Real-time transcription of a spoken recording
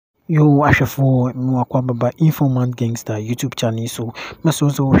Yo, Ashafo, Mwakwamba, Informant Gangster YouTube channel. So,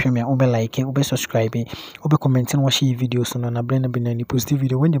 also watch me, ube like, ube subscribe, ube commenting, watch videos on a blend of any positive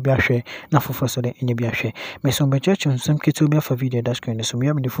video when you be a share, not for first in your be a share. Me some church on some kit to be for video that's going to so we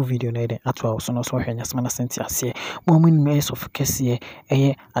have the full video na at all. So, no, so when as man sent us here, moment me of Cassie,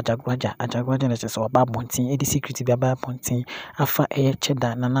 Ajagurajah, na just about Monty, a secret be about Monty, Afa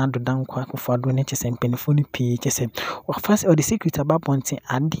Cheddar, Nana do down quack for donations and penifoni P. Just or first or the secret about Monty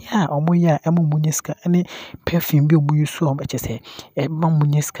and omoya emu munyeska ene perfume bi omu yusu o mechese e ma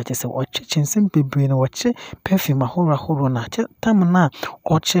munyeska chese o chinchin bebre na wache perfume ahoro na tam na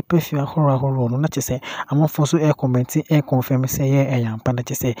o che perfume ahoro no na chese amafo so e comment e confirm say e yampa na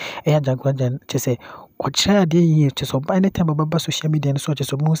chese e Ajagurajah chese o che ade yi chese o anytime baba social media so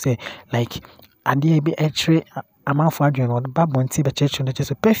chese mo say like ade bi e tre amafo adwen no ba bonti be church no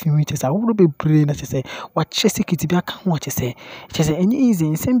chese perfume chese awuro bebre na chese wa chese kiti bi aka ho chese enye easy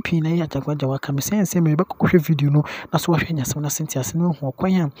nsempin na ya Ajagurajah wa ka me sense me be kokwe video no na so wa hwenya sem na sentiase no hu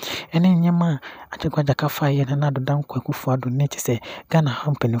okwan ene nyema Ajagurajah ka fa ye na dodan kwakufu ado ne chese Ghana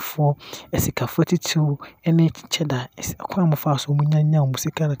hampenefo esika 42 ene Cheddar okwan mo fa so munyanya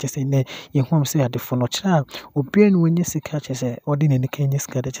musika na chese ne ye hu am se adefo no kira obi enu onye sika chese odi ne ne kenye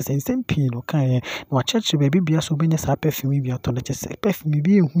sika de chese nsempin no kan ye na wa church be bibia so benya sa perfume bi ato na chese perfume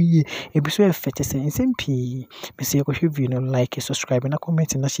bi ehu ye ebiso e fe chese nsempin me se ko hwe video no like subscribe na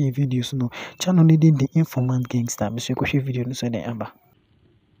comment na share videos no channel needing the Informant Gangster me se ko hwe video no so dey amba.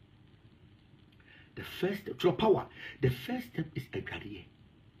 The first step to power. The first step is a career.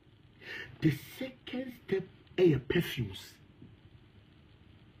 The second step is perfumes.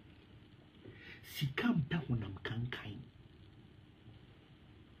 Sikam behonam kankain.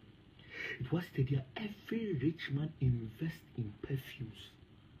 It was the day every rich man invests in perfumes.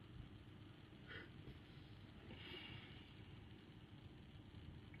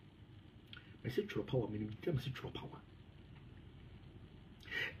 Message to power meaning message to power.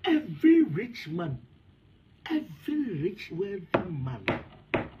 Every rich man, every rich wealthy man,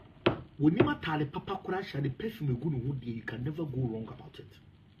 when you tell papa crash and the perfume good, you can never go wrong about it.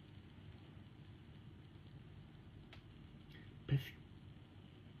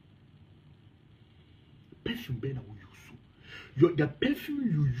 Perfume better will use. The perfume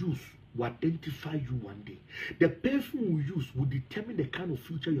you use will identify you one day. The perfume you use will determine the kind of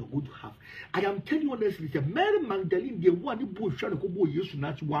future you're going to have. I am telling you honestly, the Mary Magdalene, the one who boy trying to go boy yesu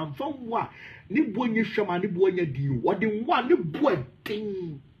na one from wa ni boy nye shama ni boy nye di what the one ni boy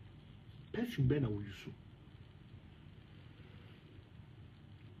thing. Perfume better will use.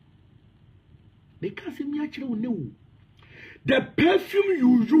 Because me actually know the perfume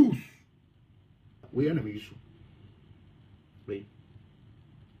you use. We are not use. Wait.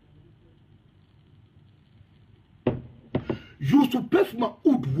 Use to perfume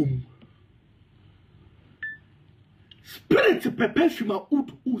oud womb. Spirit perfume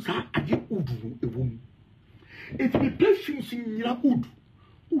oud uza adi oud womb. It be perfume sing ya oud.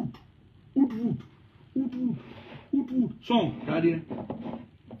 Oud. Song, daddy.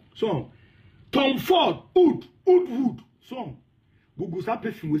 Song. Tom Ford oud. Song. Google sa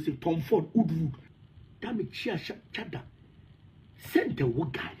perfume we say Tom Ford oud. That me chia Cheddar. Send the wo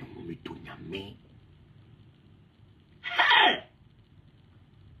guy no me to nyame. Hey!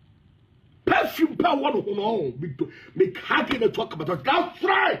 Perfume power no make hardly to talk about it.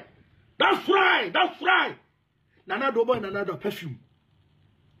 That's right. Nana do boy nana do perfume.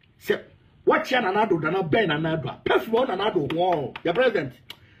 Say what ya nana do dana ben nana do. Perfume nana do wow. Your president.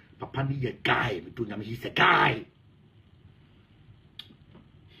 Papa ni a guy me to nyame he's a guy.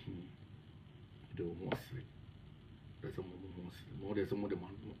 There's some more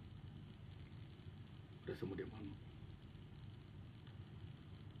demand.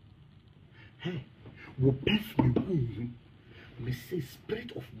 Hey, what perfume? Me say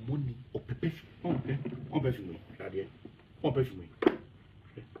spirit of money or perfume. Okay, on perfume, daddy. On perfume.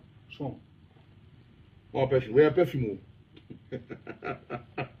 So, on perfume. Where perfume?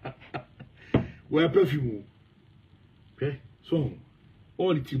 Where perfume? Okay, so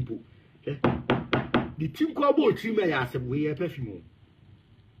all the tempo. Okay. The team called boy team I said we are perfume.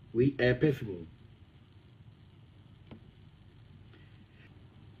 We are perfume.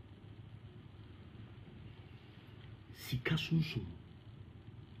 Sika sunsum.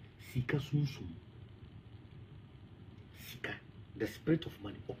 Sika, the spirit of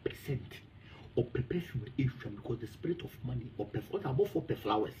money or percent or perfume because the spirit of money or what about for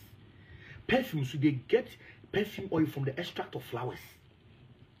flowers. Perfume, so they get perfume oil from the extract of flowers.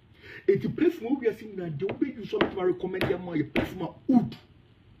 It's a perfume we are seeing that the way you should recommend them a perfume oud.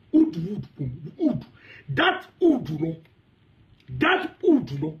 Oud. That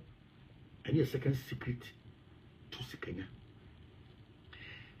oud, no. And your second secret to Sikanya.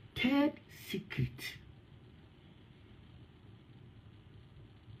 Third secret.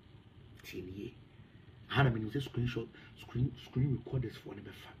 TNA. I had a screenshot, screen recorders for the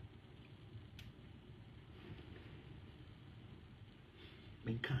fan.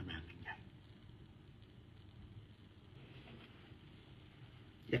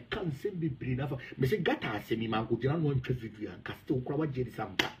 You can't say be brain enough. Me say gata say me man go jira no ntwa video and cast okra wa jeri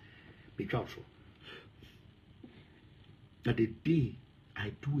samba. Be twa so. That the day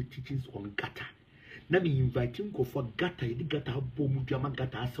I do a teachings on gata. Na me invite him go for gata, you gata bo mu dua ma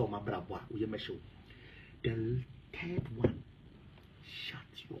gata asa o ma brabo a we show. The third one,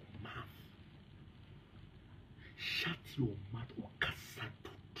 shut your mouth. Shut your mouth or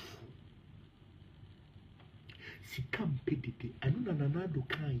kasatu. Si kampe dede anu na do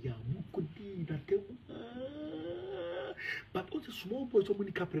kan ya mu kodi na temu. But all the small boys so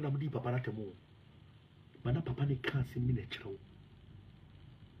many kapre na mudi papa na temu. Mana papa ne kan se mi na chiro.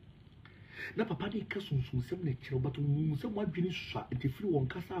 Na papa ne ka sunsun se mi na chiro but mu se mo adwini swa enti free won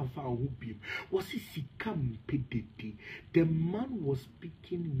kasa afa ho biem. Was si kampe dede. The man was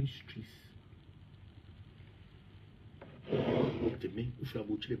speaking mysteries. The me ufra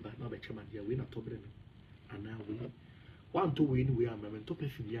bo chire ba na be chema dia we na tobre me. And now we want to win. We are men to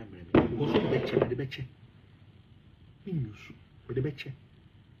perfume. We are men because we betche the betche. We use with the betche.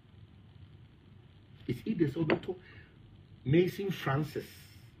 It's either so to Mason Francis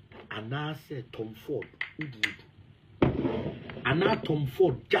and now say Tom Ford. And now Tom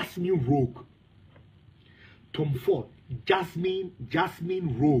Ford Jasmine Rogue. Tom Ford Jasmine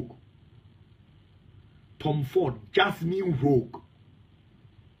Rogue. Tom Ford Jasmine Rogue.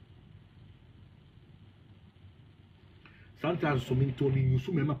 Sometimes so many told me you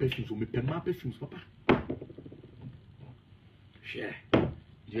so many perfumes, so me pen my perfumes, papa. Share.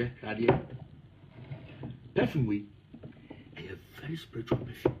 Yeah, idea. Perfume we a very spiritual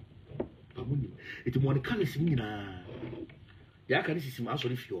perfume. Pamuni. It's more the colors in na. Ya can see some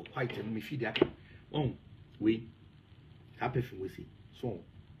actually feel white and me feed that. Oh, we that perfume we see. So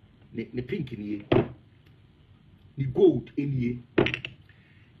the pink in here. The gold in here.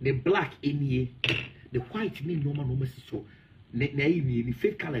 The black in here. The white mean normal so the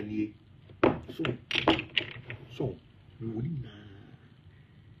fake color ni so we wouldn't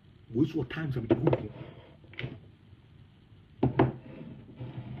waste what times I'm good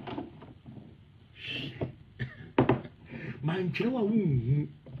man chilawa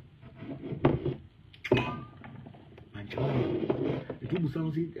man chilawa it will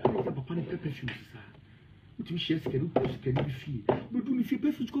sound say I don't have a panic perfumes tu cherches que nous be fille mais tu ne fais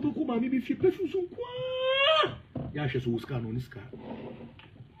pas ce que tu commandes mais fais pas ce quoi ya cherche au scan on iska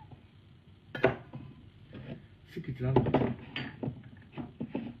c'est que tu l'as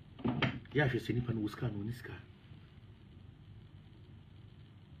ya cherche ni pas au scan on iska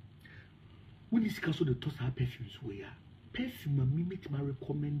when iska so the toss her perfumes we are perfume me meet my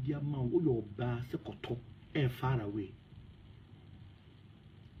recommend dia man wo your ba se koto e far away.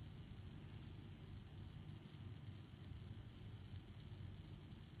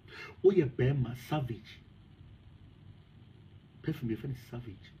 Oyerepa savage. Perfume your friend is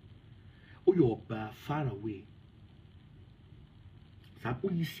savage. Oyerepa far away. Sa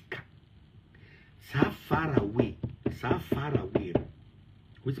unisika. Sa far away. Sa far away.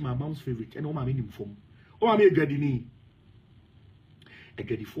 Which is my mom's favorite. And all my meaning from. Oh, I'm a gadini. A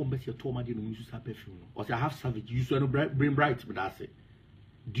gadi form best your toma didn't use her perfume. Or say I have savage. You used to bring bright, but that's it.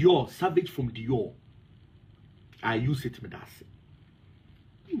 Dior, savage from Dior. I use it, but that's it.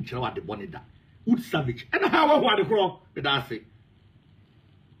 In Chalawa the bonnet that wood savage and how I want to grow, but that's it.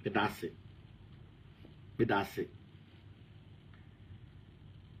 But that's it. But that's it.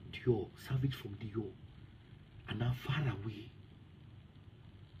 Dior, savage from Dior, and now far away.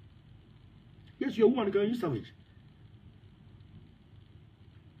 Yes, you're one girl, you savage.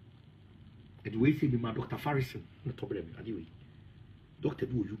 And the way say me, my Dr. Farrison, no problem. Anyway, Dr.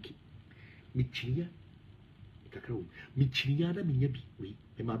 Do UK, Michinia. Michiniana minyabi we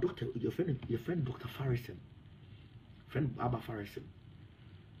and my doctor your friend Dr. Farrison friend Baba Farrison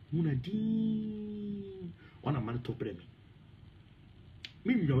muna di wana man to premi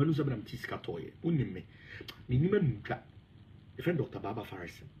me no so bram tiska toye unime me nima nka your friend Dr. Baba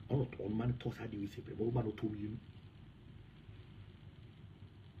Farrison on man to sa di we say premi ba no to mi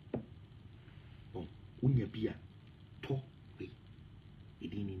oh unya bia to we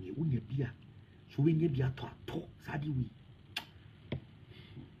edini ni unya bia so we need to talk sadi we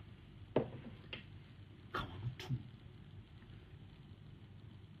kawamutu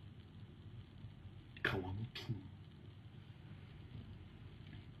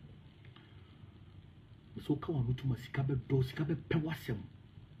so ka wanu tuma sika be do sika be pe wasem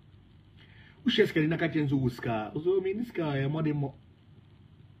wo shes ka ni na ka chenzo wuska so me ni sika ya mo de mo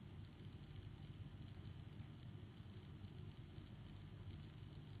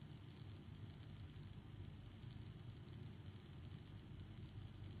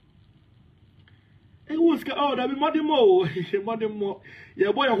wuska oh da be mo de mo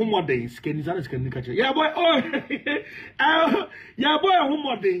yeah boy ho modern sika ni sana sika ni ka che yeah boy oh yeah boy ho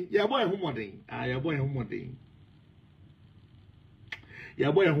modern yeah boy ho modern yeah boy ho modern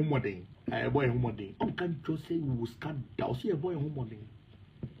yeah boy ho modern yeah boy ho modern on kan just say we will start down see yeah boy ho modern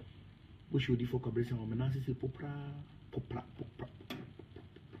we should di for collaboration on na say popra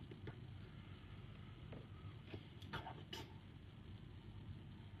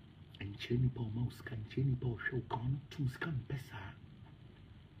and cheni pa mouse can cheni pa show kan to scan pesa.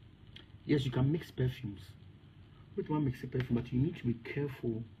 Yes, you can mix perfumes. Which one makes a perfume, but you need to be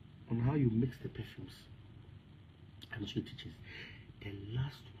careful on how you mix the perfumes. And she teaches the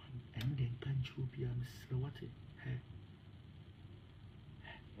last one, and then can you be a Mrs. Rawati?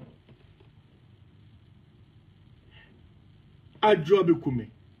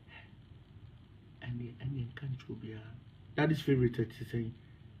 Kuame. And then can you be a that is favorite to say,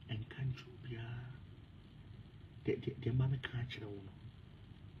 and can you be a the mamma can't you know.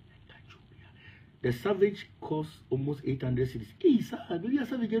 The Savage costs almost 800 cities. Hey, sir, do you have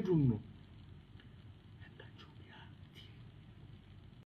a savage room? No.